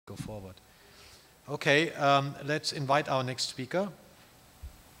go forward. Okay, let's invite our next speaker.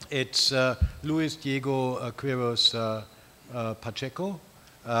 It's Luis Diego Quiros Pacheco.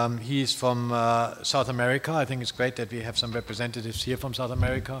 He's from South America. I think it's great that we have some representatives here from South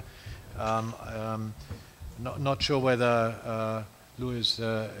America. Not sure whether Luis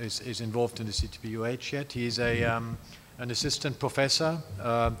is involved in the CTBUH yet. He's an assistant professor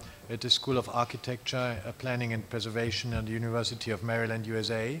at the School of Architecture, Planning and Preservation at the University of Maryland,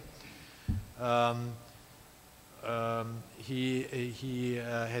 USA. He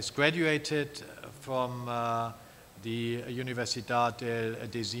has graduated from the Universidad del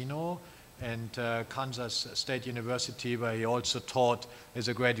Desino and Kansas State University, where he also taught as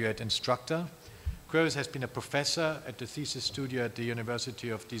a graduate instructor. Quiros has been a professor at the thesis studio at the University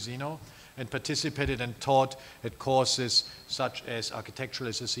of Desino and participated and taught at courses such as Architectural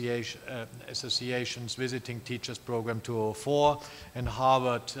Associations Visiting Teachers Program 204 and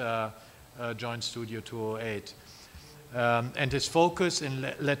Harvard Joint Studio 208. And his focus in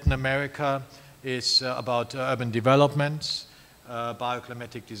Latin America is about urban developments,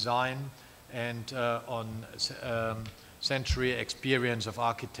 bioclimatic design, and on sensory experience of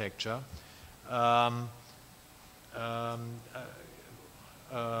architecture.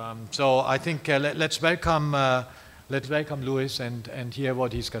 So I think let's welcome Luis and hear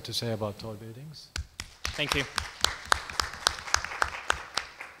what he's got to say about tall buildings. Thank you.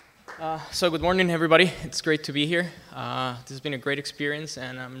 So good morning, everybody. It's great to be here. This has been a great experience,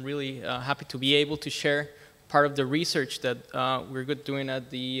 and I'm really happy to be able to share part of the research that we're doing at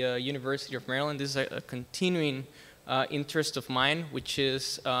the University of Maryland. This is a continuing interest of mine, which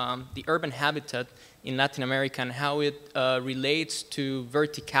is the urban habitat in Latin America and how it relates to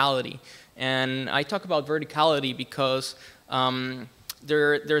verticality. And I talk about verticality because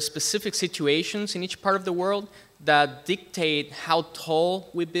there are specific situations in each part of the world that dictate how tall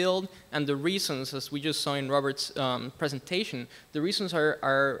we build, and the reasons, as we just saw in Robert's presentation, the reasons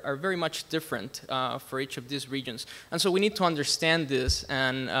are very much different for each of these regions. And so we need to understand this,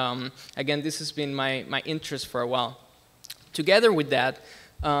 and again, this has been my interest for a while. Together with that,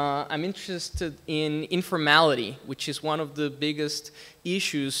 I'm interested in informality, which is one of the biggest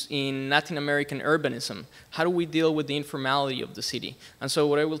issues in Latin American urbanism. How do we deal with the informality of the city? And so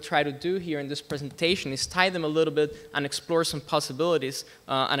what I will try to do here in this presentation is tie them a little bit and explore some possibilities.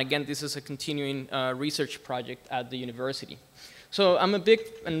 And again, this is a continuing research project at the university. So I'm a big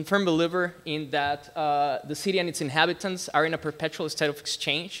and firm believer in that the city and its inhabitants are in a perpetual state of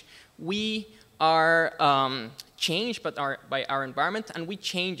exchange. We are changed by our environment, and we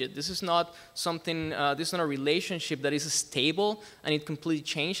change it. This is not something, this is not a relationship that is stable and it completely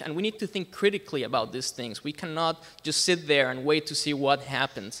changed, and we need to think critically about these things. We cannot just sit there and wait to see what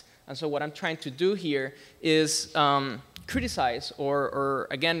happens. And so what I'm trying to do here is criticize or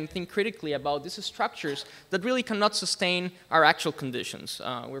again, think critically about these structures that really cannot sustain our actual conditions.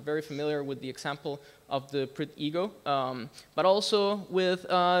 We're very familiar with the example of the ego, but also with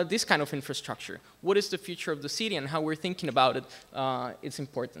this kind of infrastructure. What is the future of the city and how we're thinking about it, it's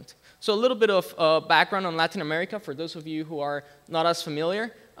important. So a little bit of background on Latin America for those of you who are not as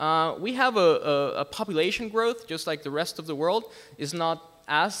familiar. We have a population growth, just like the rest of the world. It's not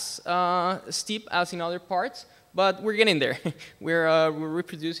as steep as in other parts, but we're getting there. We're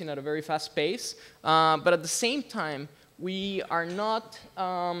reproducing at a very fast pace, but at the same time, we are not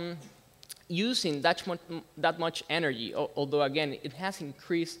using that much energy, although again, it has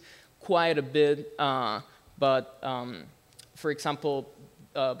increased quite a bit, but for example,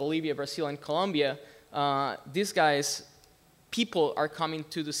 Bolivia, Brazil, and Colombia, these guys, people are coming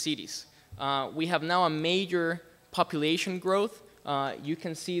to the cities. We have now a major population growth. You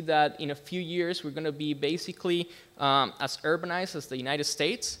can see that in a few years, we're gonna be basically as urbanized as the United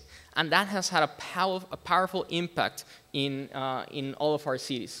States, and that has had a powerful impact in all of our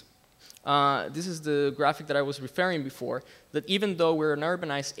cities. This is the graphic that I was referring before, that even though we're an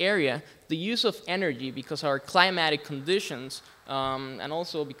urbanized area, the use of energy, because of our climatic conditions, and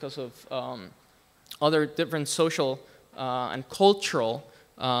also because of other different social and cultural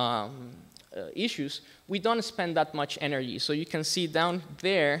issues, we don't spend that much energy. So you can see down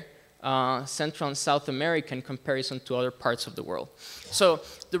there, Central and South America in comparison to other parts of the world. So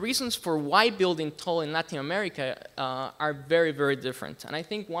the reasons for why building tall in Latin America are very, very different. And I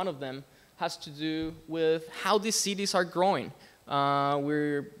think one of them has to do with how these cities are growing.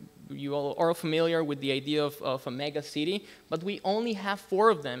 You all are familiar with the idea of a mega city, but we only have 4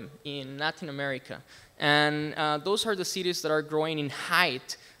 of them in Latin America. And those are the cities that are growing in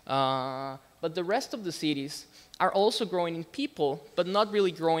height. But the rest of the cities are also growing in people, but not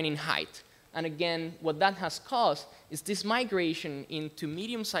really growing in height. And again, what that has caused is this migration into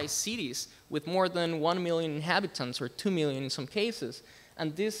medium-sized cities with more than 1 million inhabitants, or 2 million in some cases.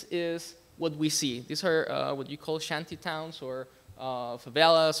 And this is what we see. These are what you call shanty towns, or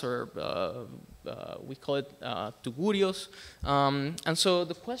favelas, or we call it tugurios. And so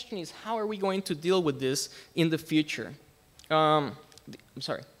the question is, how are we going to deal with this in the future? I'm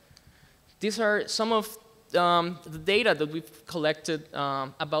sorry. These are some of the data that we've collected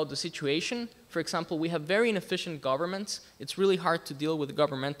about the situation. For example, we have very inefficient governments. It's really hard to deal with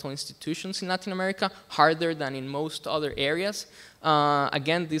governmental institutions in Latin America, harder than in most other areas.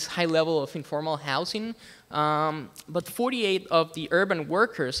 Again, this high level of informal housing. But 48 of the urban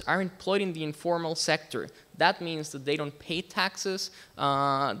workers are employed in the informal sector. That means that they don't pay taxes,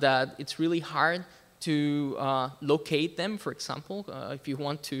 that it's really hard to locate them, for example, if you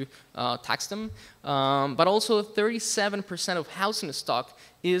want to tax them. But also 37% of housing stock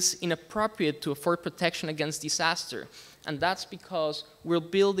is inappropriate to afford protection against disaster. And that's because we're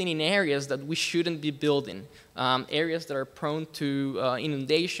building in areas that we shouldn't be building, areas that are prone to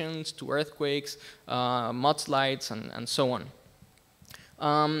inundations, to earthquakes, mudslides, and so on.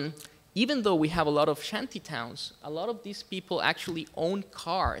 Even though we have a lot of shanty towns, a lot of these people actually own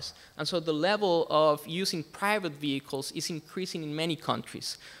cars. And so the level of using private vehicles is increasing in many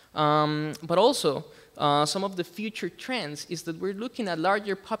countries. But also, some of the future trends is that we're looking at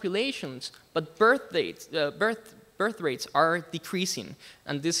larger populations, but birth rates are decreasing.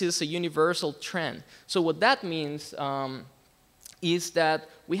 And this is a universal trend. So what that means is that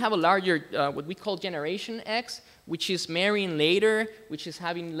we have a larger, what we call Generation X, which is marrying later, which is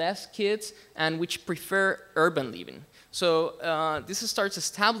having less kids, and which prefer urban living. So this starts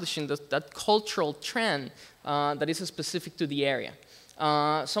establishing that cultural trend that is specific to the area.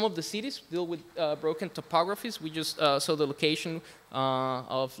 Some of the cities deal with broken topographies. We just saw the location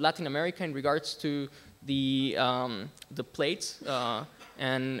of Latin America in regards to the plates,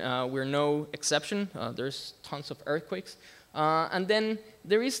 and we're no exception. There's tons of earthquakes. And then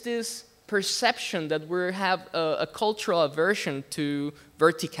there is this perception that we have a cultural aversion to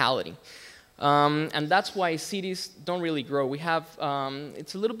verticality. And that's why cities don't really grow. We have,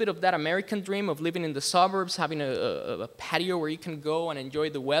 it's a little bit of that American dream of living in the suburbs, having a patio where you can go and enjoy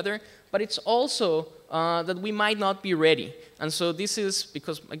the weather, but it's also that we might not be ready. And so this is,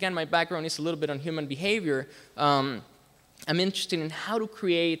 because again, my background is a little bit on human behavior, I'm interested in how to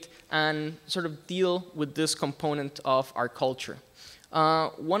create and sort of deal with this component of our culture.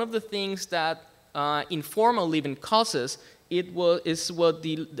 One of the things that informal living causes is what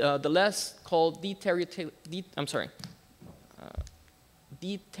the less called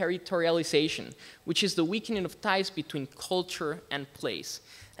deterritorialization, which is the weakening of ties between culture and place.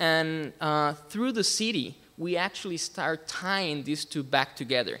 And through the city, we actually start tying these two back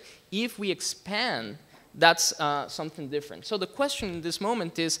together. If we expand, that's something different. So the question in this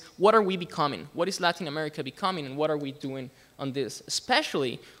moment is, what are we becoming? What is Latin America becoming, and what are we doing on this?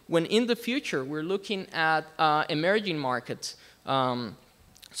 Especially when in the future we're looking at emerging markets,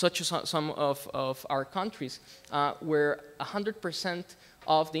 such as some of our countries, where 100%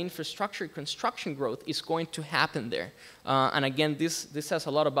 of the infrastructure construction growth is going to happen there. And again, this says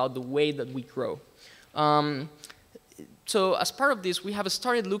a lot about the way that we grow. So as part of this, we have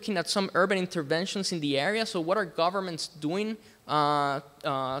started looking at some urban interventions in the area. So what are governments doing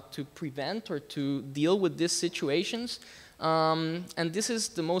to prevent or to deal with these situations? And this is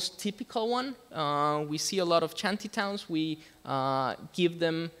the most typical one. We see a lot of shanty towns. We give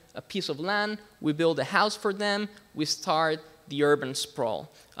them a piece of land. We build a house for them. We start the urban sprawl.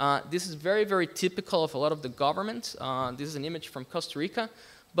 This is very, very typical of a lot of the governments. This is an image from Costa Rica.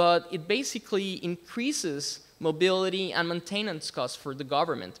 But it basically increases mobility and maintenance costs for the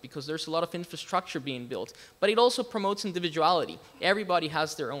government because there's a lot of infrastructure being built. But it also promotes individuality. Everybody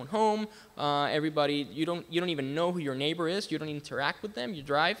has their own home. You don't even know who your neighbor is. You don't interact with them. You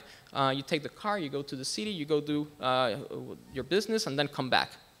drive. You take the car. You go to the city. You go do your business and then come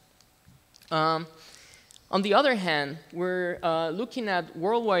back. On the other hand, we're looking at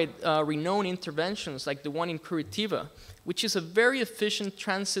worldwide renowned interventions like the one in Curitiba, which is a very efficient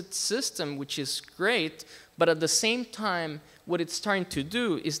transit system, which is great, but at the same time, what it's starting to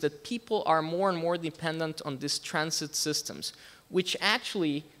do is that people are more and more dependent on these transit systems, which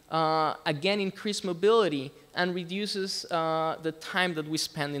actually, again, increase mobility and reduces the time that we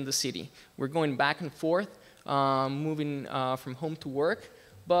spend in the city. We're going back and forth, moving from home to work,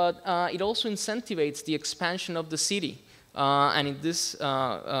 but it also incentivizes the expansion of the city. and in this,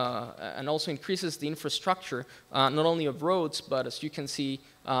 and also increases the infrastructure, not only of roads, but as you can see,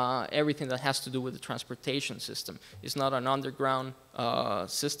 everything that has to do with the transportation system. It's not an underground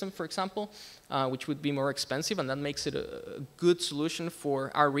system, for example, which would be more expensive, and that makes it a good solution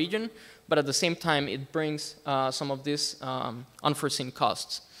for our region, but at the same time, it brings some of these unforeseen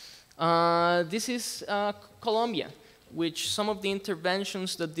costs. This is Colombia, which some of the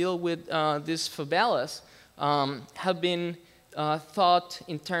interventions that deal with these favelas have been thought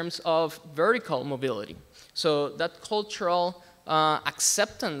in terms of vertical mobility. So that cultural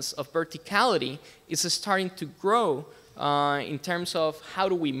acceptance of verticality is starting to grow in terms of how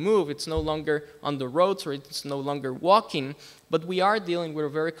do we move. It's no longer on the roads or it's no longer walking, but we are dealing with a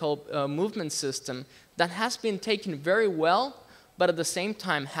vertical movement system that has been taken very well, but at the same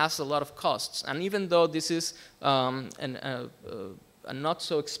time has a lot of costs. And even though this is a not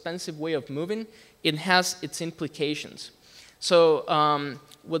so expensive way of moving, it has its implications. So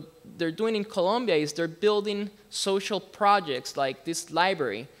what they're doing in Colombia is they're building social projects like this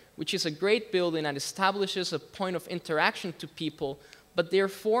library, which is a great building and establishes a point of interaction to people, but they're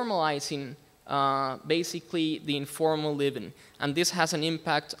formalizing basically the informal living. And this has an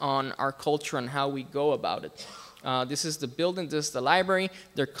impact on our culture and how we go about it. This is the building, this is the library.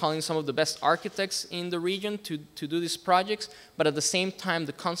 They're calling some of the best architects in the region to do these projects, but at the same time,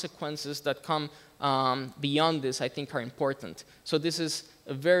 the consequences that come beyond this, I think, are important. So this is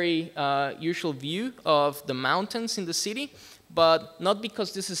a very usual view of the mountains in the city, but not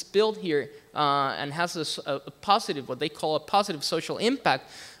because this is built here and has a positive, what they call a positive social impact,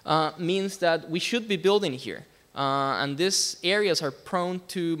 means that we should be building here. And these areas are prone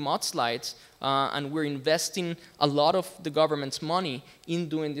to mudslides, and we're investing a lot of the government's money in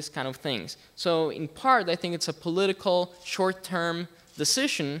doing these kind of things. So in part, I think it's a political, short-term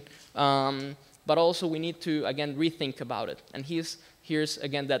decision, but also we need to, again, rethink about it. And here's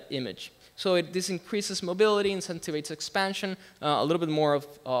again, that image. So this increases mobility, incentivizes expansion, a little bit more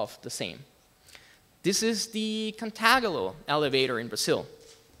of the same. This is the Cantagalo elevator in Brazil.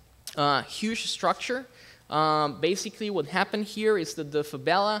 Huge structure. Basically, what happened here is that the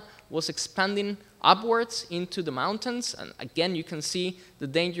favela was expanding upwards into the mountains. And again, you can see the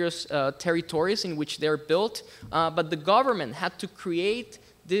dangerous territories in which they're built. But the government had to create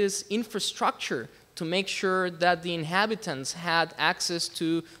this infrastructure to make sure that the inhabitants had access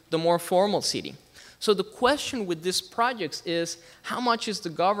to the more formal city. So the question with these projects is, how much is the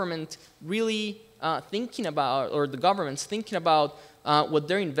government really thinking about, or the government's thinking about what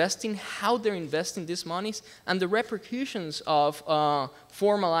they're investing, how they're investing these monies, and the repercussions of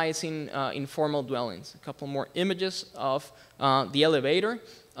formalizing informal dwellings. A couple more images of the elevator.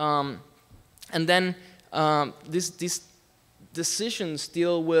 And then these decisions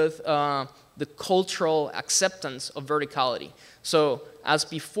deal with the cultural acceptance of verticality. So as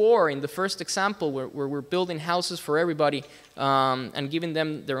before, in the first example, where we're building houses for everybody and giving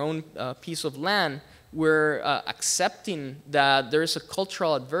them their own piece of land, we're accepting that there is a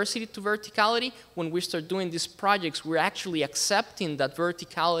cultural adversity to verticality. When we start doing these projects, we're actually accepting that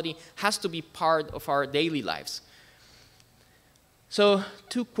verticality has to be part of our daily lives. So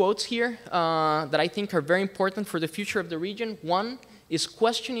 2 quotes here that I think are very important for the future of the region. One is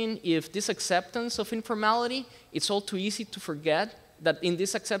questioning if this acceptance of informality, it's all too easy to forget that in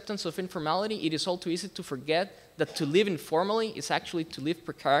this acceptance of informality, it is all too easy to forget that to live informally is actually to live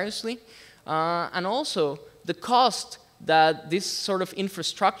precariously. And also the cost that this sort of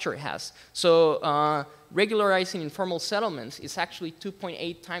infrastructure has. So regularizing informal settlements is actually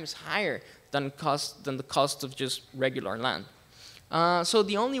 2.8 times higher than the cost of just regular land. So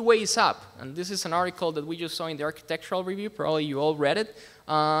the only way is up, and this is an article that we just saw in the architectural review, probably you all read it,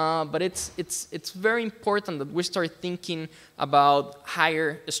 but it's very important that we start thinking about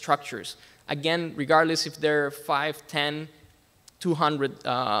higher structures. Again, regardless if they're 5, 10,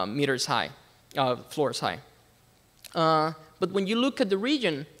 200 meters high, floors high. But when you look at the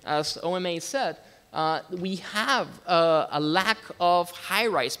region, as OMA said, we have a lack of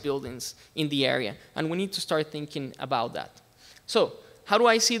high-rise buildings in the area, and we need to start thinking about that. So how do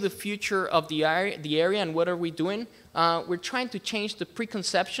I see the future of the area and what are we doing? We're trying to change the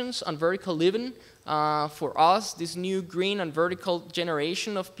preconceptions on vertical living. For us, this new green and vertical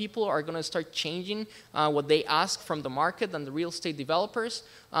generation of people are going to start changing what they ask from the market and the real estate developers.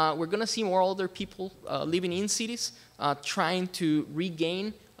 We're going to see more older people living in cities, trying to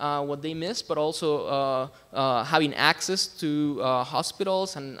regain what they missed, but also having access to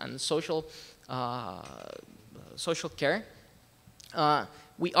hospitals and social care.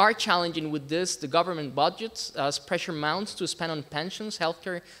 We are challenging with this the government budgets as pressure mounts to spend on pensions,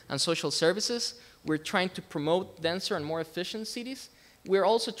 healthcare, and social services. we're trying to promote denser and more efficient cities. We're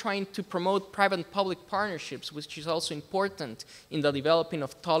also trying to promote private and public partnerships, which is also important in the developing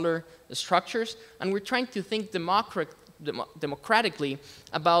of taller structures. And we're trying to think democratically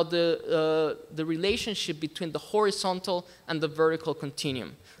about the relationship between the horizontal and the vertical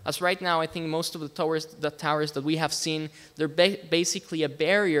continuum. As right now, I think most of the towers that we have seen, they're basically a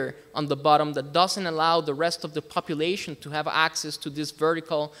barrier on the bottom that doesn't allow the rest of the population to have access to this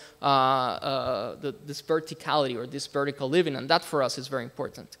vertical, this verticality or this vertical living, and that for us is very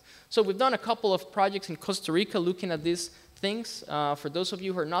important. So we've done a couple of projects in Costa Rica looking at these things. For those of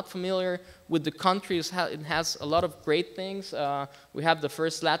you who are not familiar with the country, it has a lot of great things. We have the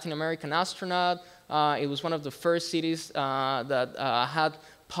first Latin American astronaut. It was one of the first cities that had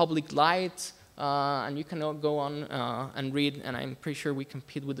public lights, and you can go on and read, and I'm pretty sure we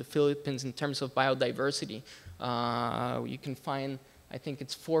compete with the Philippines in terms of biodiversity. You can find, I think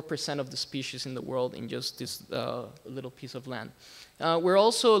it's 4% of the species in the world in just this little piece of land. We're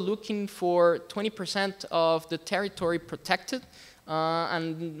also looking for 20% of the territory protected,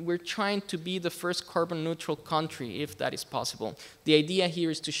 and we're trying to be the first carbon neutral country, if that is possible. The idea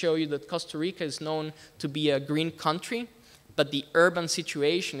here is to show you that Costa Rica is known to be a green country, but the urban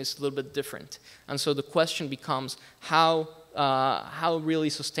situation is a little bit different. And so the question becomes, how really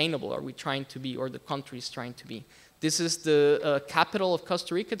sustainable are we trying to be, or the country is trying to be? This is the capital of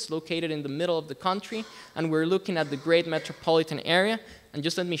Costa Rica. It's located in the middle of the country, and we're looking at the great metropolitan area. And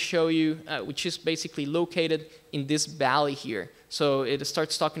just let me show you, which is basically located in this valley here. So it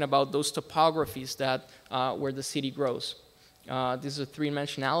starts talking about those topographies that where the city grows. This is a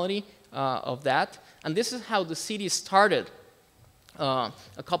three-dimensionality of that. And this is how the city started a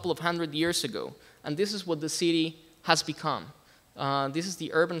couple of 100 years ago. And this is what the city has become. This is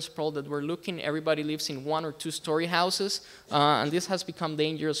the urban sprawl that we're looking. Everybody lives in 1- or 2-story houses, and this has become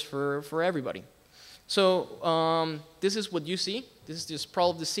dangerous for everybody. So this is what you see. This is the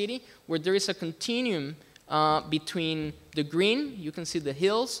sprawl of the city, where there is a continuum between the green, you can see the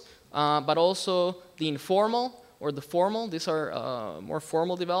hills, but also the informal or the formal. These are more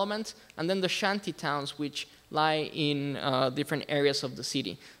formal developments, and then the shanty towns, which lie in different areas of the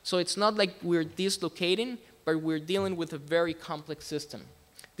city. So it's not like we're dislocating, but we're dealing with a very complex system.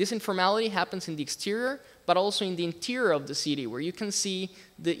 This informality happens in the exterior, but also in the interior of the city, where you can see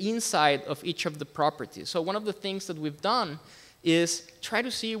the inside of each of the properties. So one of the things that we've done is try to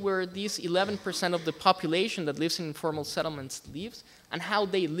see where these 11% of the population that lives in informal settlements lives and how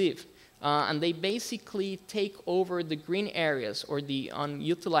they live. And they basically take over the green areas or the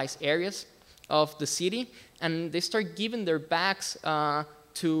unutilized areas of the city, and they start giving their backs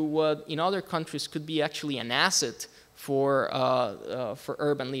to what in other countries could be actually an asset for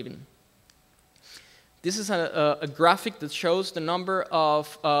urban living. This is a graphic that shows the number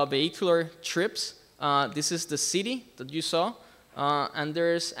of vehicular trips. This is the city that you saw, and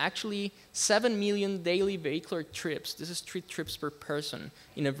there's actually 7 million daily vehicular trips. This is 3 trips per person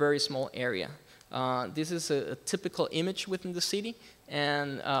in a very small area. This is a typical image within the city,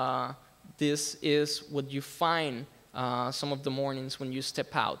 and this is what you find some of the mornings when you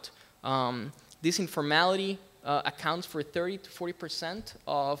step out. This informality accounts for 30 to 40%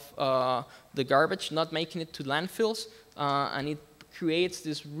 of the garbage not making it to landfills, and it creates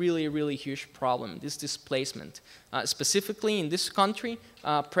this really, really huge problem, this displacement. Specifically in this country,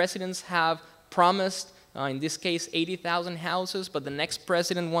 presidents have promised, in this case, 80,000 houses, but the next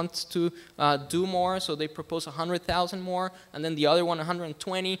president wants to do more, so they propose 100,000 more, and then the other one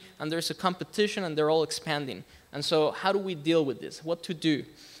 120, and there's a competition, and they're all expanding. And so how do we deal with this? What to do?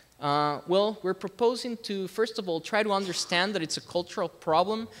 Well, we're proposing to, first of all, try to understand that it's a cultural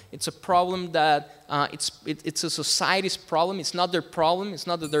problem. It's a problem that it's a society's problem. It's not their problem. It's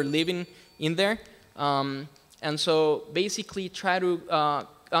not that they're living in there. And so basically try to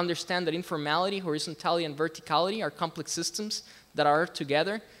understand that informality, horizontality, and verticality are complex systems that are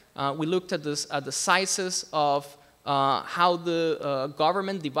together. We looked at the sizes of how the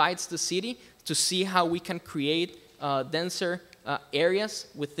government divides the city to see how we can create denser areas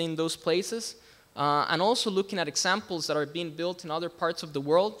within those places, and also looking at examples that are being built in other parts of the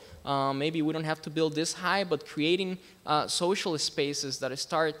world. Maybe we don't have to build this high, but creating social spaces that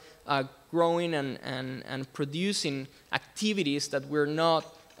start growing and producing activities that we're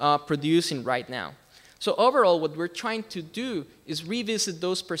not producing right now. So overall, what we're trying to do is revisit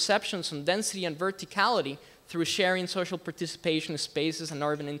those perceptions on density and verticality through sharing social participation spaces and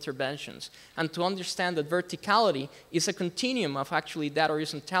urban interventions, and to understand that verticality is a continuum of actually that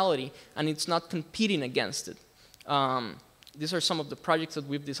horizontality, and it's not competing against it. These are some of the projects that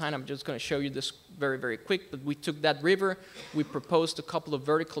we've designed. I'm just going to show you this very, very quick, but we took that river, we proposed a couple of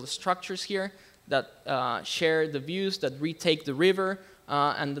vertical structures here, that share the views, that retake the river,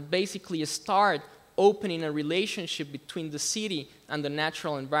 and that basically start opening a relationship between the city and the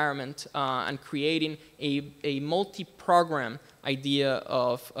natural environment and creating a multi-program idea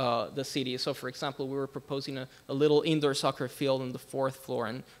of the city. So for example, we were proposing a little indoor soccer field on the 4th floor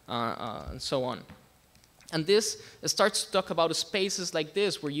and so on. And this starts to talk about spaces like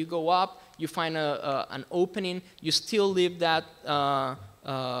this, where you go up, you find an opening, you still live that the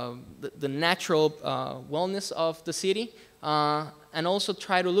natural wellness of the city, and also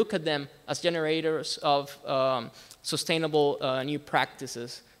try to look at them as generators of sustainable new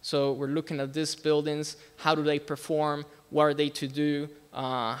practices. So we're looking at these buildings, how do they perform, what are they to do,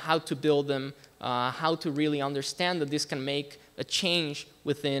 how to build them, how to really understand that this can make a change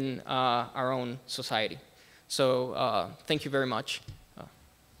within our own society. So thank you very much.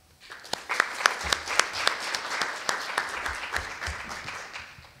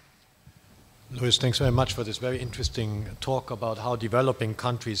 Luis, thanks very much for this very interesting talk about how developing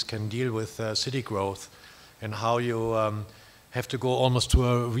countries can deal with city growth and how you have to go almost to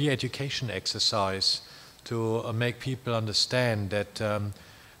a re-education exercise to make people understand that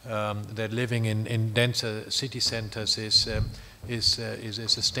that living in denser city centers is a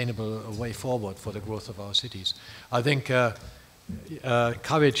sustainable way forward for the growth of our cities. I think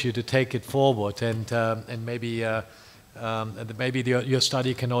encourage you to take it forward and maybe your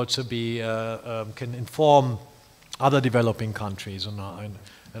study can also be can inform other developing countries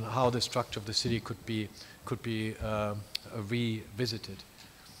and how the structure of the city could be revisited.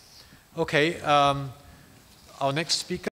 Okay, our next speaker.